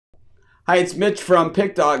Hi, it's Mitch from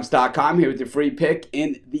Pickdawgz.com here with your free pick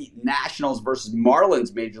in the Nationals versus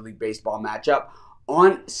Marlins Major League Baseball matchup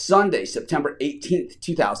on Sunday, September 18th,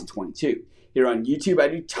 2022. Here on YouTube, I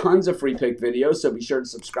do tons of free pick videos, so be sure to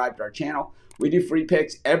subscribe to our channel. We do free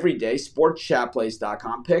picks every day,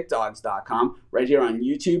 sportschatplace.com, pickdawgz.com, right here on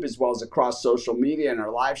YouTube, as well as across social media and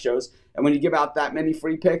our live shows. And when you give out that many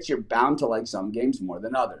free picks, you're bound to like some games more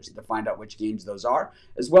than others. To find out which games those are,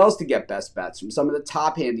 as well as to get best bets from some of the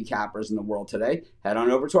top handicappers in the world today, head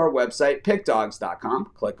on over to our website,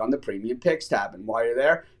 pickdawgz.com, click on the Premium Picks tab. And while you're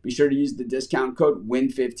there, be sure to use the discount code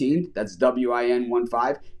WIN15, that's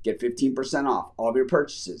WIN15, get 15% off all of your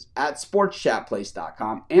purchases at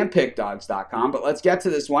sportschatplace.com and pickdawgz.com. But let's get to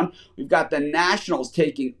this one. We've got the Nationals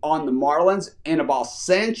taking on the Marlins. Anibal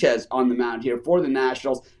Sanchez on the mound here for the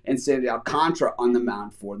Nationals, and Sandy Alcantara on the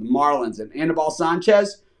mound for the Marlins. And Anibal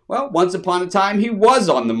Sanchez, well, once upon a time, he was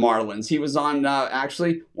on the Marlins. He was on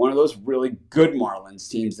actually one of those really good Marlins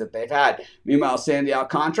teams that they've had. Meanwhile, Sandy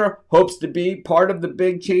Alcantara hopes to be part of the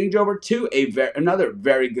big changeover to another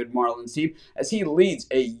very good Marlins team as he leads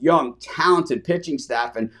a young, talented pitching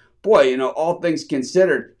staff. And boy, you know, all things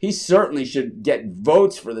considered, he certainly should get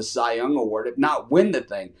votes for the Cy Young Award, if not win the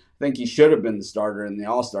thing. I think he should have been the starter in the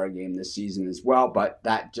All-Star game this season as well, but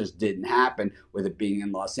that just didn't happen with it being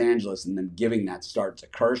in Los Angeles and them giving that start to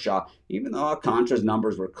Kershaw, even though Alcantara's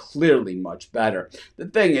numbers were clearly much better. The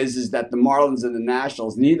thing is that the Marlins and the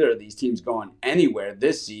Nationals, neither of these teams going anywhere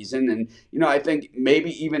this season, and, you know, I think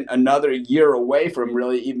maybe even another year away from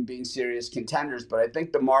really even being serious contenders, but I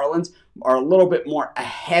think the Marlins are a little bit more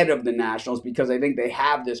ahead of the Nationals because I think they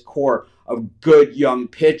have this core of good young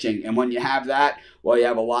pitching, and when you have that, well, you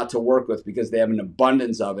have a lot to work with because they have an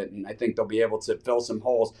abundance of it, and I think they'll be able to fill some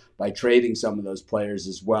holes by trading some of those players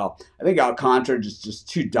as well. I think Alcantara is just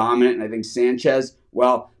too dominant, and I think Sanchez,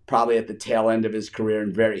 well, probably at the tail end of his career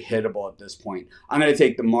and very hittable at this point. I'm going to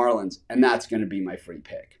take the Marlins, and that's going to be my free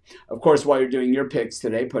pick. Of course, while you're doing your picks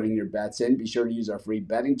today, putting your bets in, be sure to use our free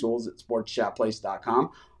betting tools at sportschatplace.com.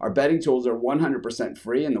 Our betting tools are 100%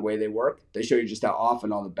 free, and the way they work, they show you just how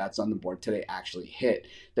often all the bets on the board today actually hit.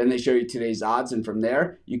 Then they show you today's odds, and from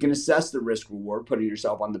there, you can assess the risk-reward, putting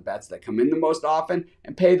yourself on the bets that come in the most often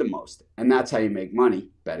and pay the most. And that's how you make money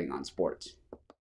betting on sports.